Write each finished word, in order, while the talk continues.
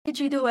did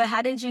you do it?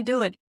 How did you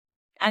do it?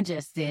 I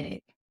just did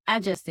it.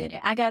 I just did it.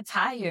 I got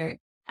tired.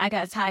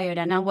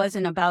 And I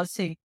wasn't about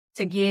to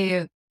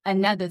give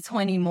another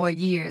 20 more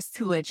years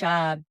to a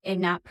job and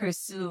not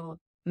pursue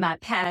my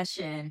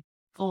passion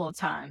full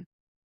time.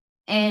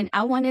 And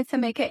I wanted to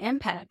make an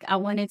impact. I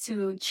wanted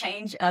to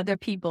change other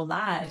people's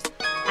lives.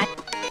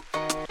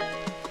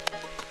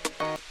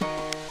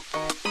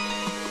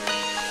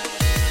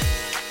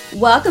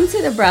 Welcome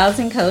to the Brows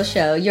 & Co.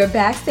 Show, your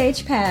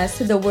backstage pass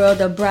to the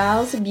world of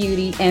brows,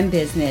 beauty, and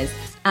business.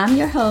 I'm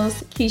your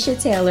host, Keisha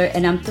Taylor,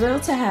 and I'm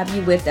thrilled to have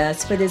you with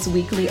us for this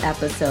weekly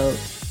episode.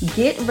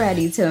 Get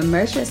ready to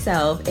immerse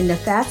yourself in the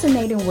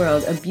fascinating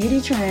world of beauty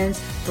trends,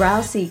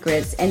 brow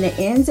secrets, and the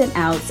ins and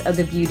outs of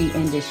the beauty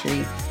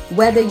industry.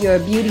 Whether you're a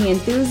beauty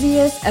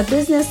enthusiast, a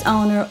business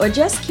owner, or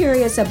just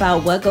curious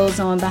about what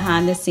goes on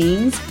behind the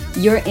scenes,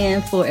 you're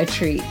in for a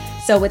treat.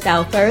 So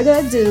without further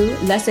ado,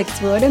 let's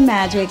explore the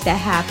magic that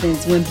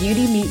happens when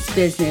beauty meets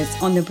business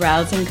on the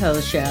Brows &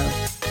 Co. Show.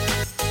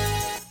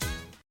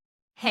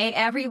 Hey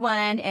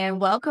everyone,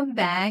 and welcome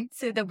back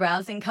to the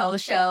Brows & Co.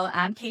 Show.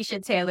 I'm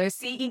Keisha Taylor,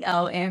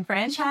 CEO and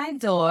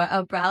franchisor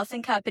of Brows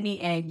 & Company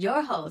and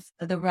your host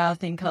of the Brows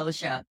 & Co.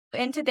 Show.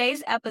 In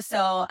today's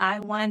episode, I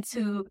want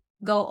to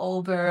go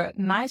over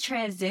my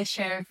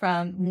transition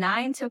from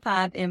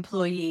 9-to-5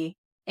 employee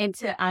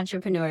into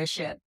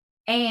entrepreneurship.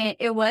 And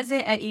it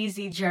wasn't an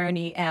easy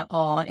journey at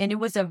all. And it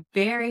was a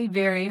very,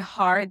 very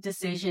hard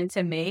decision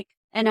to make.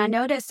 And I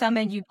know that some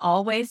of you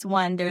always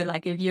wonder,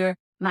 like if you're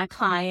my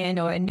client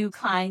or a new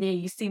client and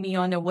you see me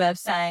on the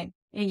website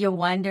and you're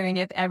wondering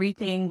if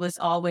everything was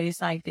always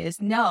like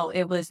this. No,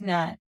 it was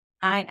not.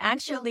 I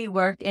actually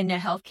worked in the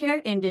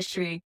healthcare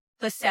industry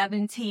for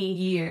 17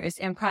 years.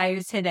 And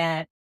prior to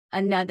that,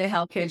 another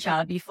healthcare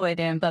job before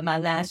then, but my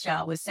last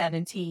job was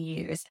 17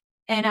 years.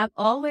 And I've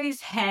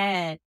always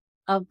had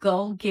a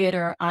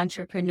go-getter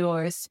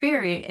entrepreneur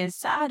spirit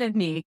inside of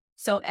me.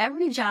 So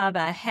every job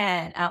I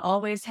had, I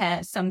always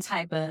had some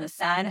type of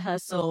side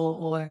hustle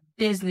or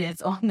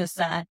business on the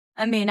side.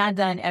 I mean, I've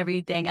done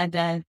everything. I've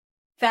done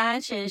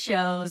fashion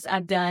shows.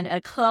 I've done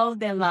a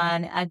clothing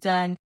line. I've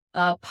done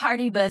a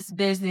party bus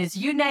business.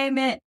 You name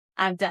it,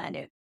 I've done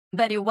it.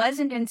 But it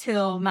wasn't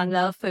until my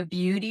love for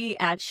beauty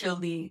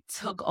actually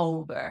took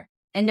over.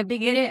 In the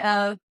beginning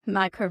of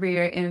my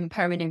career in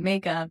permanent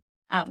makeup,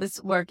 I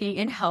was working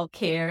in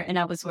healthcare and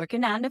I was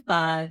working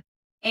 9-to-5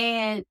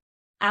 and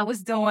I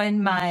was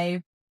doing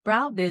my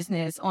brow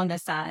business on the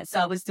side.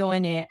 So I was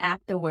doing it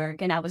after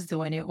work and I was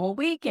doing it on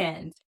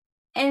weekends.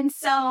 And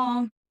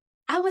so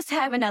I was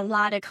having a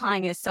lot of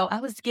clients. So I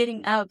was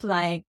getting up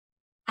I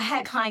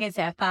had clients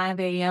at 5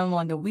 a.m.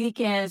 on the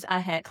weekends. I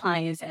had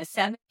clients at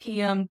 7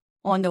 p.m.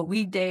 on the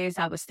weekdays.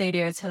 I would stay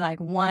there till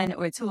 1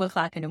 or 2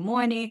 o'clock in the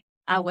morning.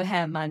 I would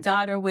have my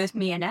daughter with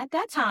me. And at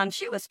that time,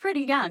 she was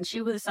pretty young.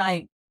 She was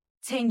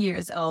 10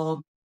 years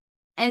old.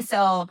 And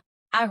so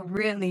I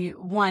really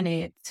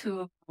wanted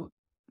to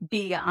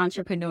be an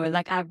entrepreneur.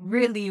 I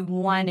really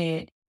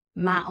wanted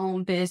my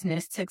own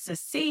business to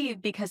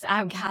succeed because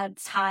I got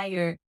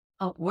tired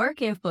of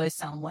working for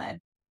someone.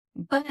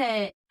 But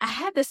I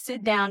had to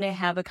sit down and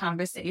have a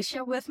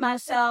conversation with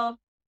myself.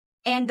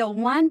 And the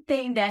one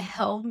thing that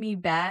held me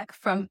back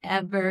from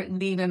ever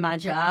leaving my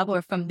job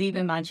or from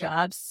leaving my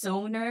job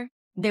sooner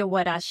than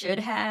what I should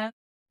have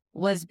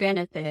was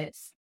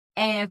benefits.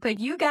 And for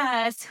you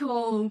guys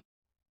who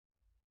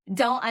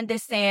don't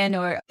understand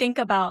or think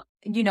about,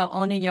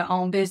 owning your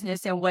own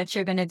business and what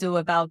you're going to do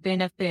about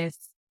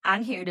benefits,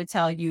 I'm here to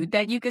tell you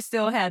that you can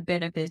still have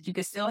benefits. You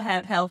can still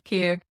have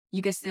healthcare.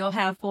 You can still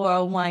have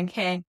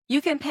 401k.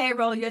 You can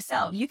payroll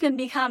yourself. You can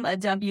become a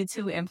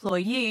W-2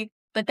 employee,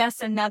 but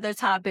that's another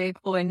topic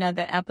for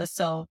another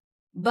episode.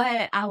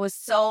 But I was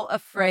so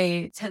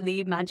afraid to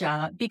leave my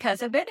job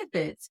because of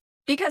benefits,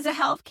 because of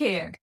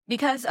healthcare,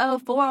 because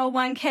of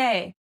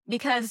 401k.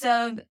 Because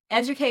of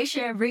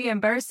education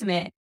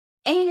reimbursement.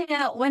 And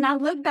when I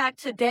look back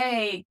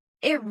today,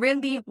 it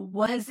really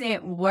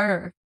wasn't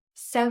worth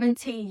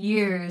 17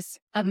 years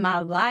of my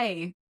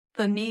life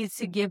for me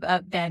to give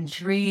up that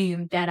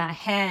dream that I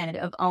had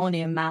of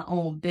owning my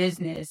own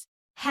business.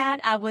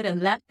 Had I would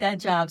have left that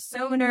job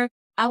sooner,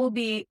 I would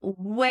be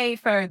way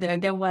further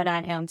than what I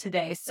am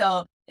today.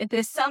 So if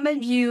there's some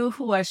of you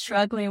who are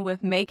struggling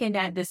with making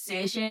that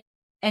decision,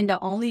 and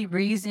the only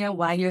reason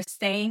why you're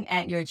staying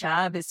at your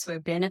job is for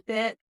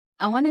benefit,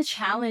 I want to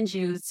challenge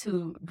you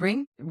to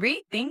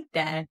rethink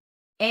that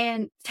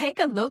and take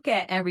a look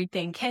at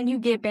everything. Can you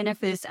get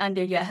benefits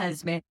under your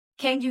husband?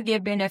 Can you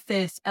get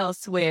benefits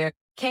elsewhere?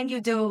 Can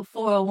you do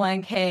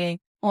 401k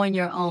on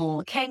your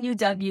own? Can you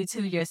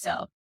W-2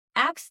 yourself?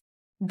 Ask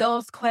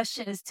those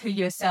questions to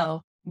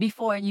yourself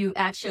before you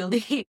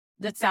actually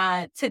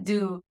decide to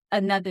do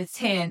another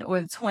 10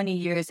 or 20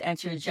 years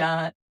at your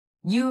job.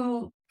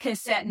 You can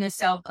set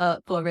yourself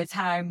up for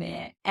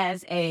retirement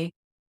as a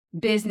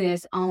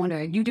business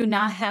owner. You do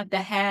not have to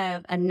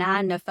have a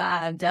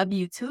 9-to-5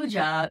 W-2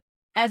 job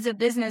as a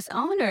business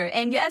owner.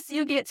 And yes,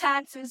 you get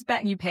taxes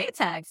back. You pay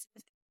taxes,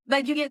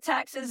 but you get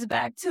taxes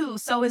back too.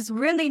 So it's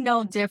really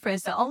no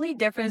difference. The only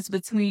difference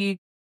between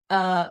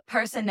a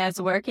person that's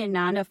working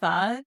 9 to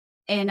 5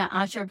 and an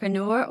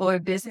entrepreneur or a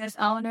business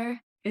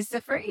owner is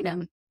the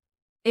freedom.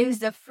 It is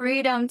the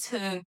freedom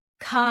to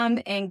come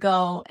and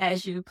go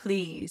as you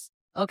please.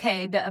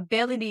 Okay. The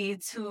ability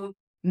to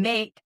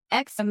make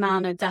X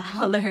amount of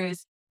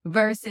dollars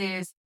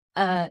versus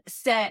a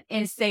set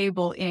and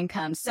stable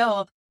income.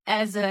 So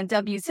as a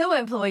W-2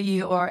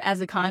 employee or as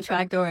a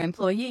contractor or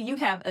employee, you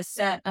have a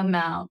set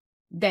amount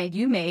that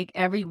you make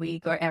every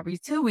week or every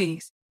 2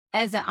 weeks.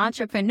 As an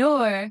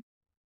entrepreneur,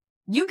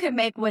 you can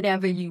make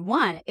whatever you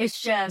want.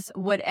 It's just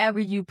whatever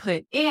you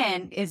put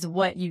in is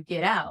what you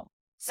get out.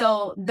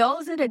 So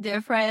those are the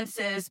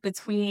differences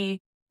between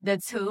the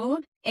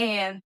two.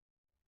 And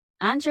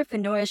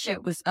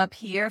entrepreneurship was up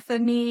here for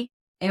me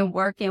and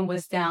working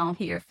was down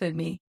here for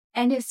me.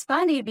 And it's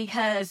funny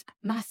because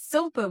my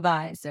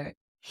supervisor,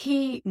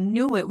 he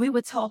knew it. We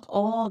would talk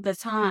all the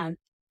time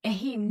and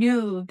he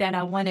knew that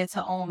I wanted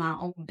to own my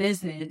own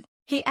business.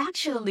 He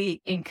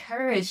actually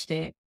encouraged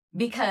it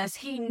because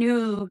he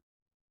knew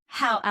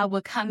how I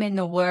would come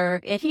into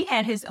work, and he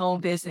had his own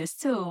business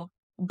too,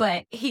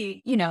 but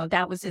he,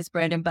 that was his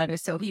bread and butter.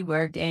 So he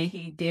worked and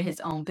he did his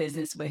own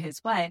business with his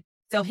wife.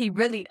 So he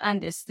really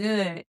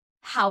understood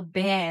how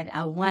bad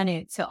I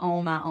wanted to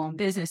own my own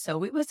business. So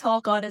we would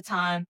talk all the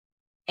time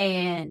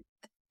and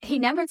he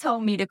never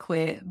told me to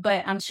quit,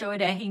 but I'm sure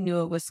that he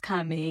knew it was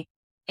coming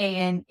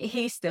and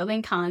he's still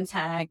in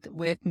contact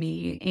with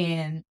me.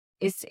 And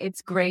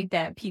it's great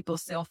that people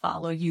still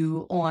follow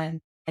you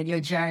on your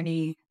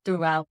journey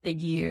throughout the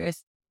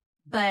years.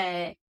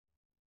 But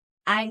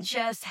I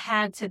just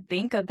had to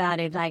think about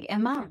it like,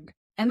 am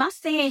I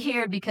staying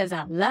here because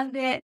I love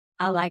it?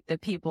 I like the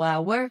people I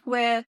work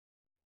with?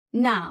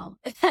 No,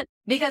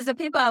 because the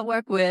people I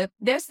work with,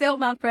 they're still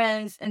my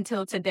friends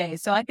until today.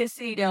 So I can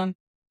see them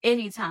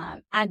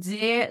anytime. I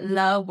did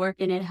love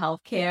working in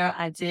healthcare.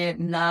 I did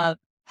love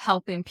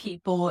helping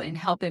people and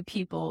helping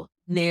people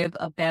live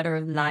a better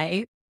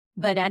life.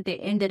 But at the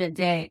end of the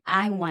day,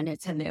 I wanted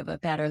to live a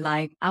better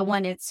life. I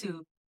wanted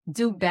to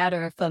do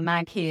better for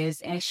my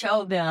kids and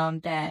show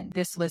them that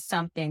this was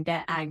something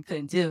that I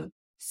could do.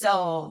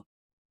 So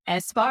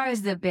as far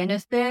as the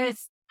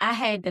benefits, I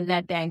had to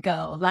let that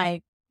go.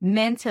 Like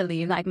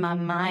mentally, like my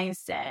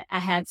mindset, I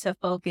had to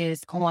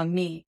focus on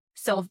me.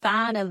 So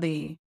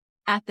finally,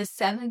 after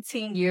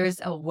 17 years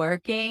of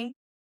working,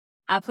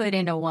 I put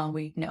in a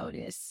 1-week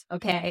notice.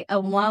 Okay.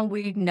 A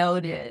 1-week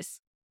notice.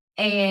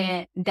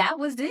 And that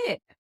was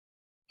it.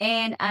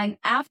 And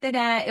after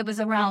that, it was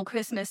around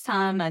Christmas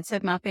time. I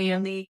took my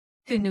family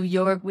to New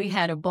York. We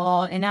had a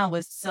ball and I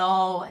was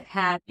so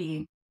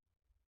happy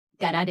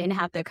that I didn't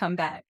have to come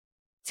back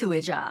to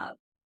a job.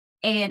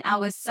 And I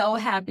was so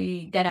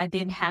happy that I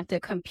didn't have to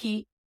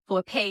compete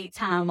for paid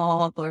time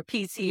off or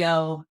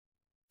PTO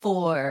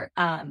for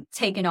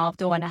taking off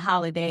during the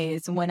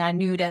holidays when I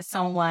knew that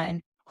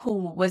someone who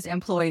was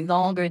employed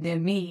longer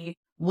than me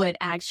would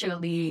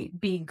actually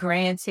be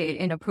granted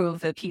and approved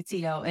for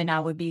PTO and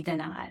I would be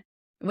denied.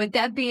 With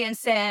that being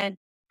said,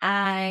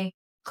 I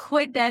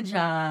quit that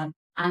job.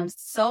 I'm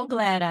so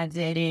glad I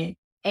did it.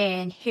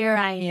 And here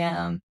I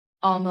am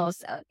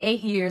almost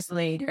 8 years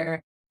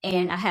later,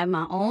 and I have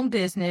my own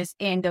business.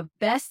 And the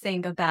best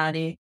thing about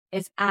it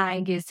is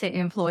I get to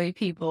employ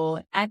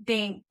people. I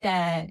think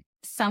that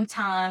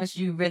sometimes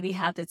you really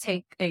have to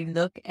take a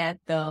look at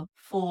the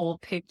full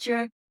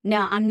picture.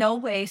 Now, I'm no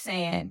way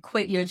saying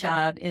quit your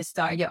job and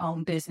start your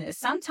own business.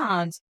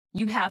 Sometimes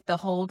you have to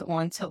hold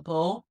on to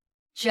both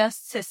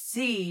just to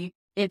see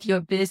if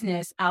your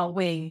business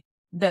outweighs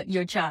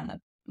your job.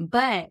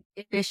 But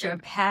if it's your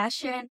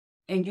passion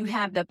and you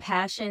have the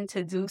passion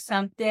to do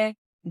something,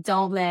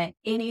 don't let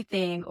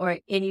anything or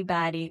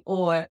anybody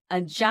or a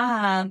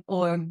job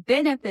or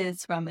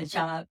benefits from a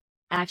job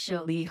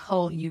actually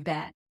hold you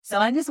back. So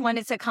I just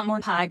wanted to come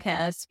on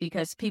podcasts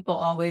because people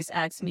always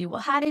ask me,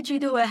 well, how did you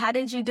do it? How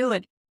did you do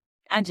it?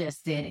 I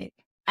just did it.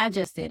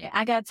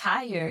 I got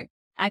tired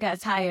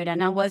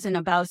and I wasn't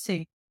about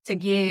to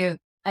give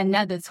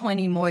another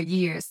 20 more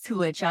years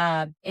to a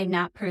job and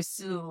not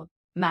pursue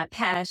my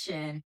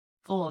passion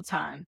full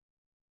time.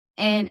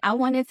 And I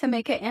wanted to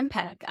make an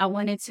impact. I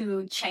wanted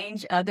to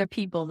change other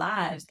people's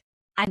lives.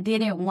 I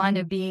didn't want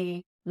to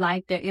be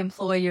like the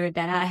employer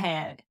that I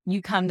had.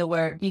 You come to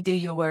work, you do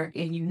your work,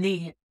 and you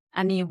leave.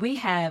 I mean, we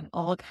have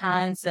all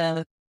kinds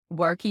of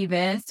work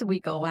events. We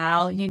go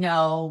out,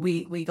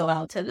 we go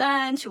out to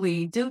lunch,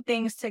 we do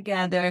things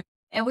together,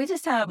 and we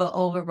just have an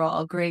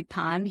overall great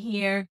time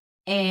here.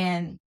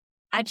 And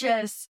I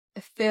just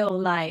feel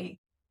like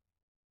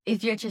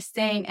if you're just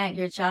staying at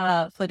your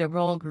job for the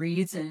wrong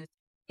reasons,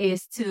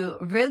 is to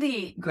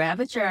really grab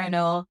a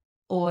journal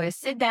or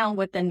sit down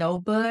with a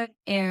notebook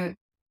and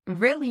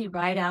really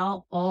write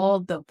out all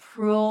the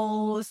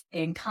pros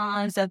and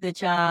cons of the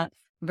job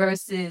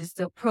versus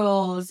the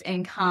pros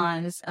and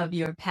cons of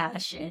your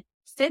passion.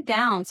 Sit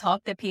down,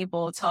 talk to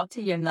people, talk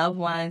to your loved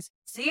ones,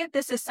 see if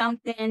this is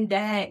something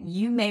that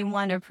you may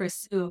want to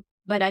pursue.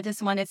 But I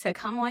just wanted to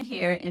come on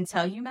here and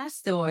tell you my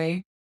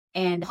story.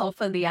 And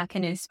hopefully I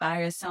can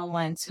inspire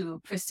someone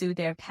to pursue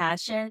their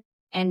passion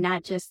and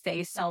not just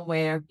stay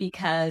somewhere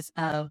because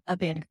of a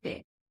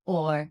benefit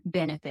or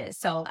benefit.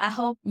 So I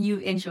hope you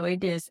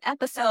enjoyed this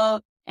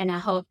episode, and I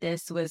hope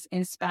this was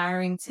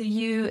inspiring to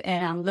you.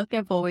 And I'm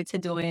looking forward to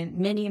doing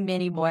many,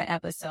 many more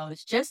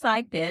episodes just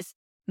like this.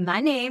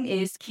 My name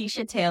is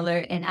Keisha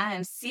Taylor, and I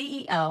am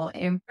CEO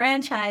and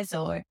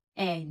franchisor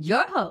and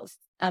your host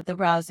of the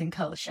Browsing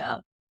Co.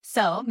 Show.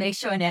 So make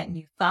sure that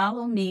you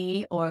follow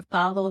me or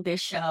follow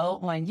this show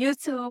on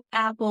YouTube,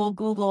 Apple,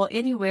 Google,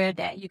 anywhere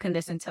that you can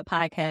listen to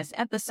podcast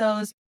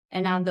episodes.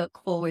 And I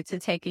look forward to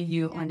taking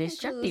you on this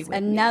journey with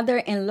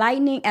another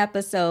enlightening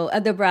episode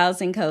of the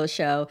Browsing Co.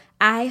 Show.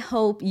 I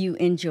hope you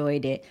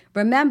enjoyed it.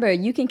 Remember,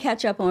 you can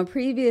catch up on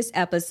previous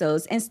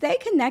episodes and stay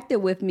connected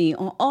with me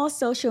on all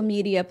social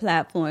media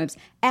platforms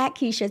at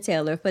Keisha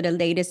Taylor for the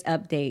latest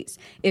updates.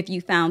 If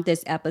you found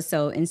this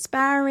episode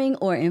inspiring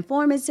or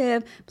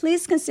informative,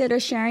 please consider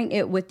sharing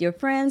it with your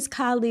friends,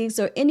 colleagues,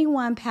 or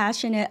anyone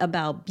passionate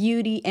about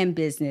beauty and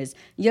business.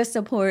 Your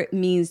support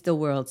means the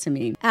world to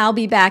me. I'll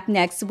be back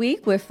next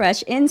week with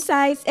fresh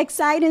insights,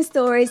 exciting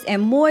stories,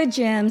 and more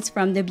gems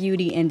from the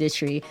beauty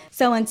industry.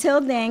 So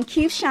until then,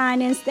 keep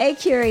shining, stay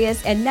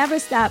curious, and never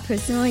stop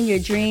pursuing your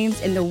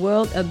dreams in the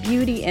world of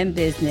beauty and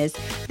business.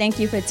 Thank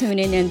you for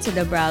tuning in to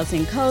the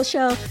Browsing Co.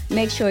 Show.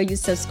 Make sure you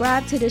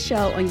subscribe to the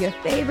show on your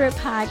favorite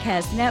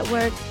podcast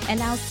network,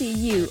 and I'll see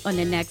you on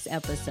the next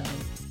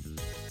episode.